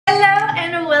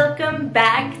welcome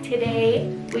back.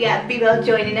 Today we got bbel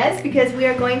joining us because we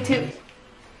are going to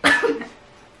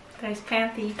Nice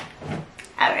panthy.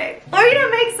 Alright, we're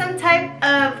gonna make some type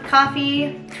of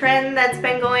coffee trend that's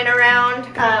been going around.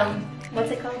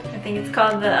 What's it called? I think it's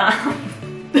called the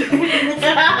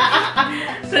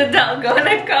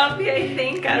Dalgona Coffee, I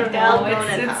think. I don't know.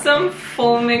 It's some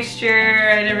full mixture.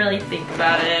 I didn't really think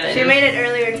about it. She made it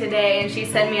earlier today and she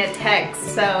sent me a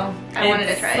text, so I wanted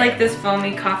to try it. It's like this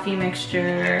foamy coffee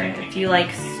mixture. If you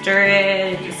like stir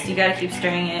it, you gotta keep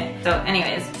stirring it. So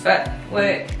anyways, but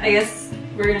I guess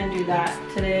we're gonna do that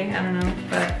today. I don't know,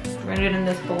 but we're gonna do it in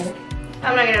this bowl.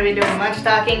 I'm not gonna be doing much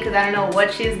talking because I don't know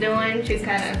what she's doing. She's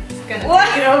kind of gonna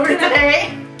take it over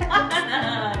today.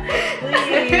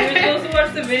 Please, you're supposed to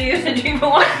watch the video. Did you even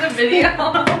watch the video?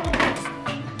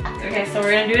 Okay, so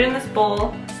we're gonna do it in this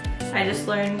bowl. I just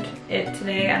learned it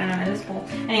today. I don't know, in this bowl.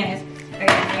 Anyways,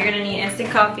 okay, you're gonna need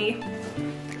instant coffee.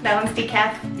 That one's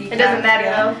decaf. It doesn't matter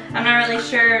though. I'm not really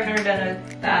sure. I've never done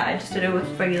that. I just did it with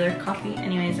regular coffee.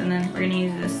 Anyways, and then we're gonna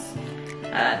use this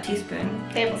tablespoon.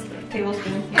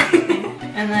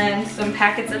 And then some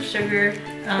packets of sugar.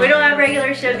 We don't have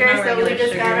regular sugar, so we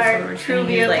just got our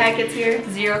Truvia packets here.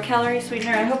 0 calorie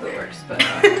sweetener. I hope it works, but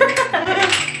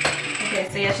okay,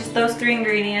 so yeah, it's just those 3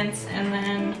 ingredients, and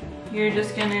then you're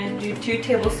just gonna do 2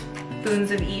 tablespoons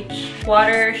of each: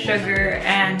 water, sugar,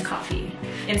 and coffee.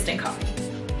 Instant coffee.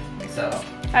 So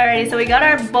alrighty, so we got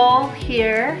our bowl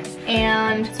here,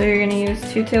 and so you're gonna use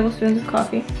 2 tablespoons of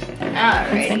coffee.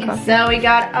 Alrighty, so we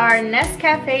got our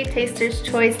Nescafe Taster's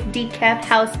Choice Decaf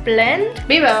House Blend.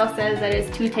 bbel says that it's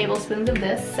 2 tablespoons of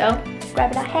this, so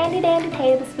grab it a handy dandy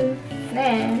tablespoon.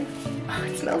 Then, oh,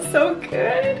 it smells so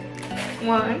good.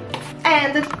 1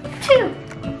 and the 2.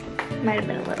 Might have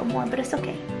been a little more, but it's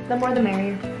okay. The more the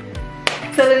merrier.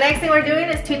 So the next thing we're doing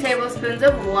is 2 tablespoons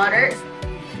of water.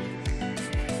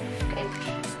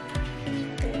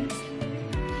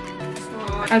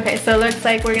 Okay, so it looks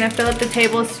like we're gonna fill up the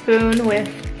tablespoon with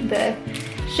the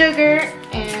sugar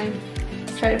and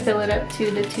try to fill it up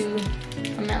to the 2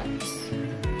 amounts.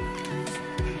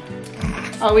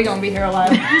 Oh, we're gonna be here a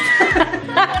while.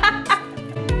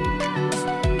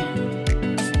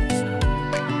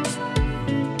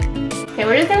 Okay,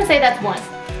 we're just gonna say that's 1.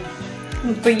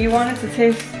 But you want it to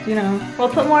taste, you know. We'll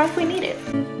put more if we need it.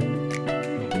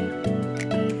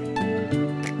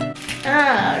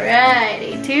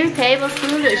 Alrighty, 2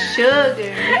 tablespoons of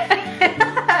sugar.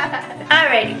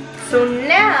 Alrighty, so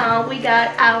now we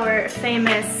got our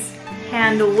famous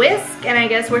hand whisk, and I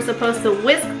guess we're supposed to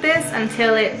whisk this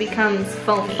until it becomes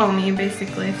foamy. Foamy,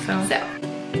 basically, so.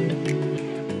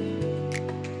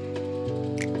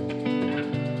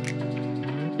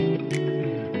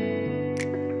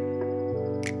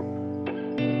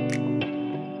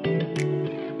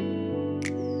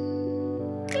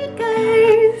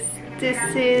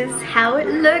 This is how it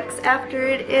looks after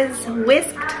it is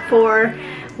whisked for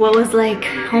what was like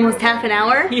almost half an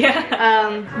hour. Yeah.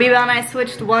 bbel and I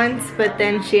switched once, but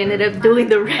then she ended up doing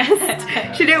the rest.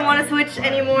 She didn't want to switch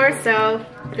anymore, so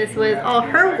this was all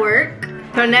her work.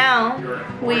 So now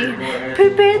we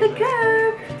prepare the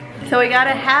cup. So we got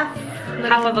a half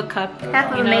of a cup.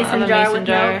 Half of a mason jar with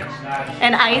milk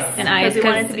and ice. Because we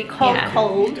want it to be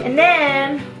cold. And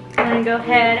then I'm gonna go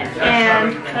ahead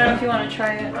and I don't know if you want to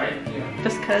try it,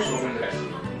 just cause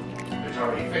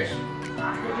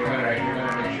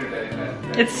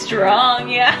it's strong.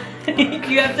 Yeah,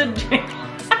 you have to drink.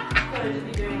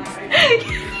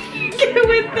 Get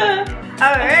with the.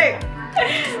 All right.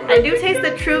 I do taste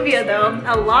the Truvia though.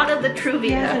 A lot of the Truvia.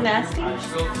 Yeah, is it nasty?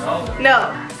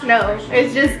 No.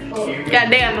 It's just,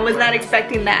 goddamn, I was not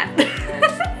expecting that.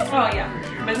 Oh yeah.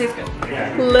 But it tastes good.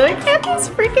 Look at this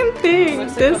freaking thing.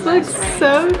 This looks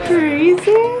so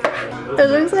crazy. It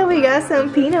looks like we got some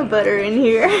peanut butter in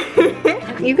here.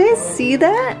 You guys see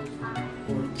that?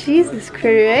 Jesus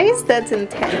Christ, that's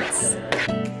intense.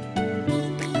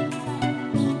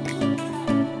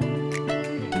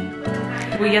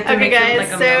 Okay guys,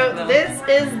 so this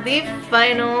is the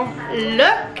final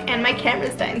look, and my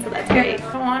camera's dying, so that's great.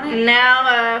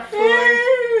 Now for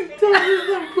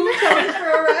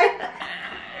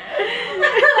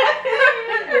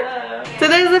so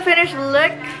this is the finished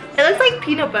look. It looks like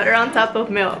peanut butter on top of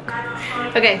milk.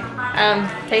 Okay,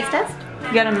 taste test?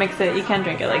 You gotta mix it. You can't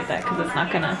drink it like that because it's not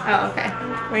gonna. Oh, okay.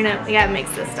 We gotta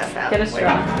mix this stuff out. Get a straw.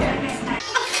 Yeah.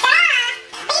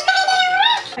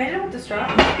 I did it with the straw.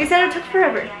 You said it took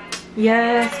forever.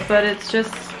 Yes, but it's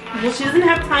just. Well, she doesn't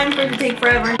have time for it to take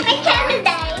forever. My camera's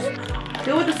dying.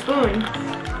 Do it with a spoon.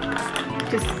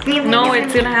 Just no,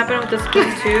 it's gonna happen with the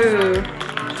spoon too.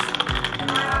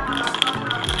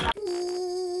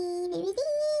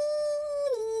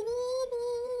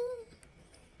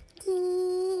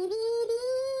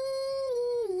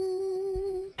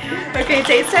 Okay,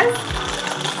 taste test.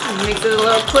 Mix it a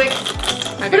little quick.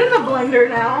 Put it in the blender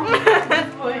now.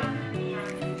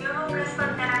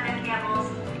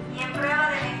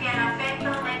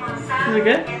 Is it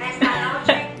good?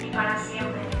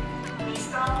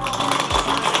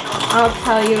 I'll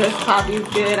tell you this coffee's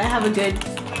good. I have a good.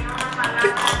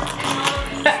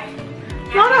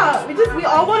 Nana, we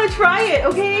all want to try it,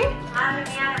 okay?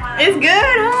 It's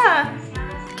good, huh?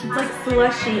 It's like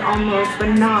slushy almost, but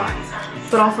not.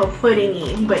 But also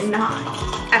puddingy, but not.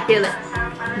 I feel it.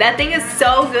 That thing is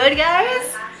so good,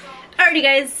 guys. Alrighty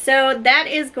guys, so that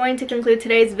is going to conclude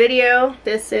today's video.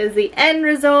 This is the end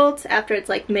result after it's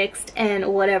like mixed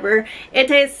and whatever. It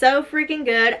tastes so freaking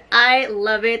good. I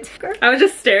love it. I was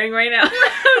just staring right now.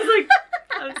 I was like,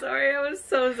 I'm sorry, I was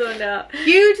so zoned out.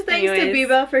 Huge thanks to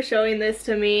bbel for showing this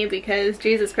to me because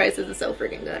Jesus Christ, this is so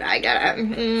freaking good. I gotta.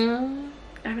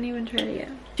 I haven't even tried it yet.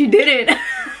 You didn't.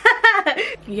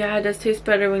 Yeah, it does taste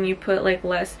better when you put like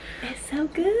less. It's so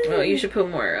good. Well, you should put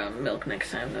more milk next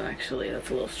time though, actually. That's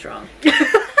a little strong.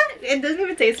 It doesn't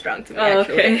even taste strong to me,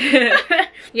 actually. Okay.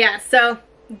 Yeah, so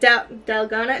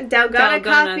Dalgona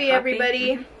Coffee,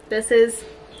 everybody. This is,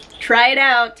 try it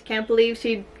out. Can't believe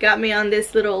she got me on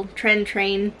this little trend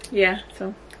train. Yeah,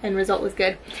 so. And result was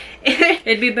good.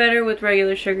 It'd be better with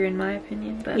regular sugar in my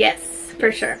opinion, but. Yes.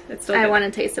 For sure. It's so I want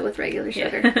to taste it with regular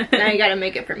sugar. Yeah. Now you gotta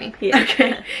make it for me. Yeah.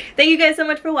 Okay. Thank you guys so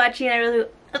much for watching. I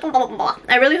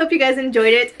really hope you guys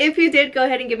enjoyed it. If you did, go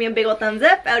ahead and give me a big old thumbs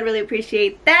up. I would really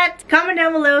appreciate that. Comment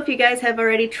down below if you guys have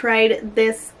already tried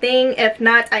this thing. If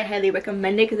not, I highly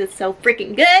recommend it because it's so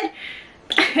freaking good.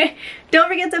 Don't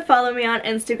forget to follow me on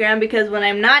Instagram because when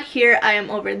I'm not here, I am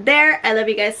over there. I love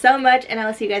you guys so much and I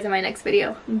will see you guys in my next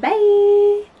video.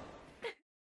 Bye!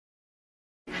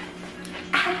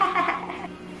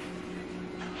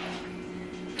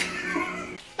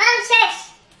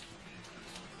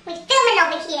 We're filming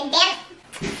over here, Dad.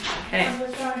 Okay.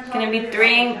 It's gonna be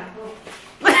 3.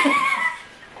 What?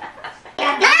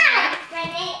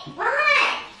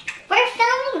 We're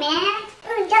filming, man.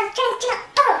 Just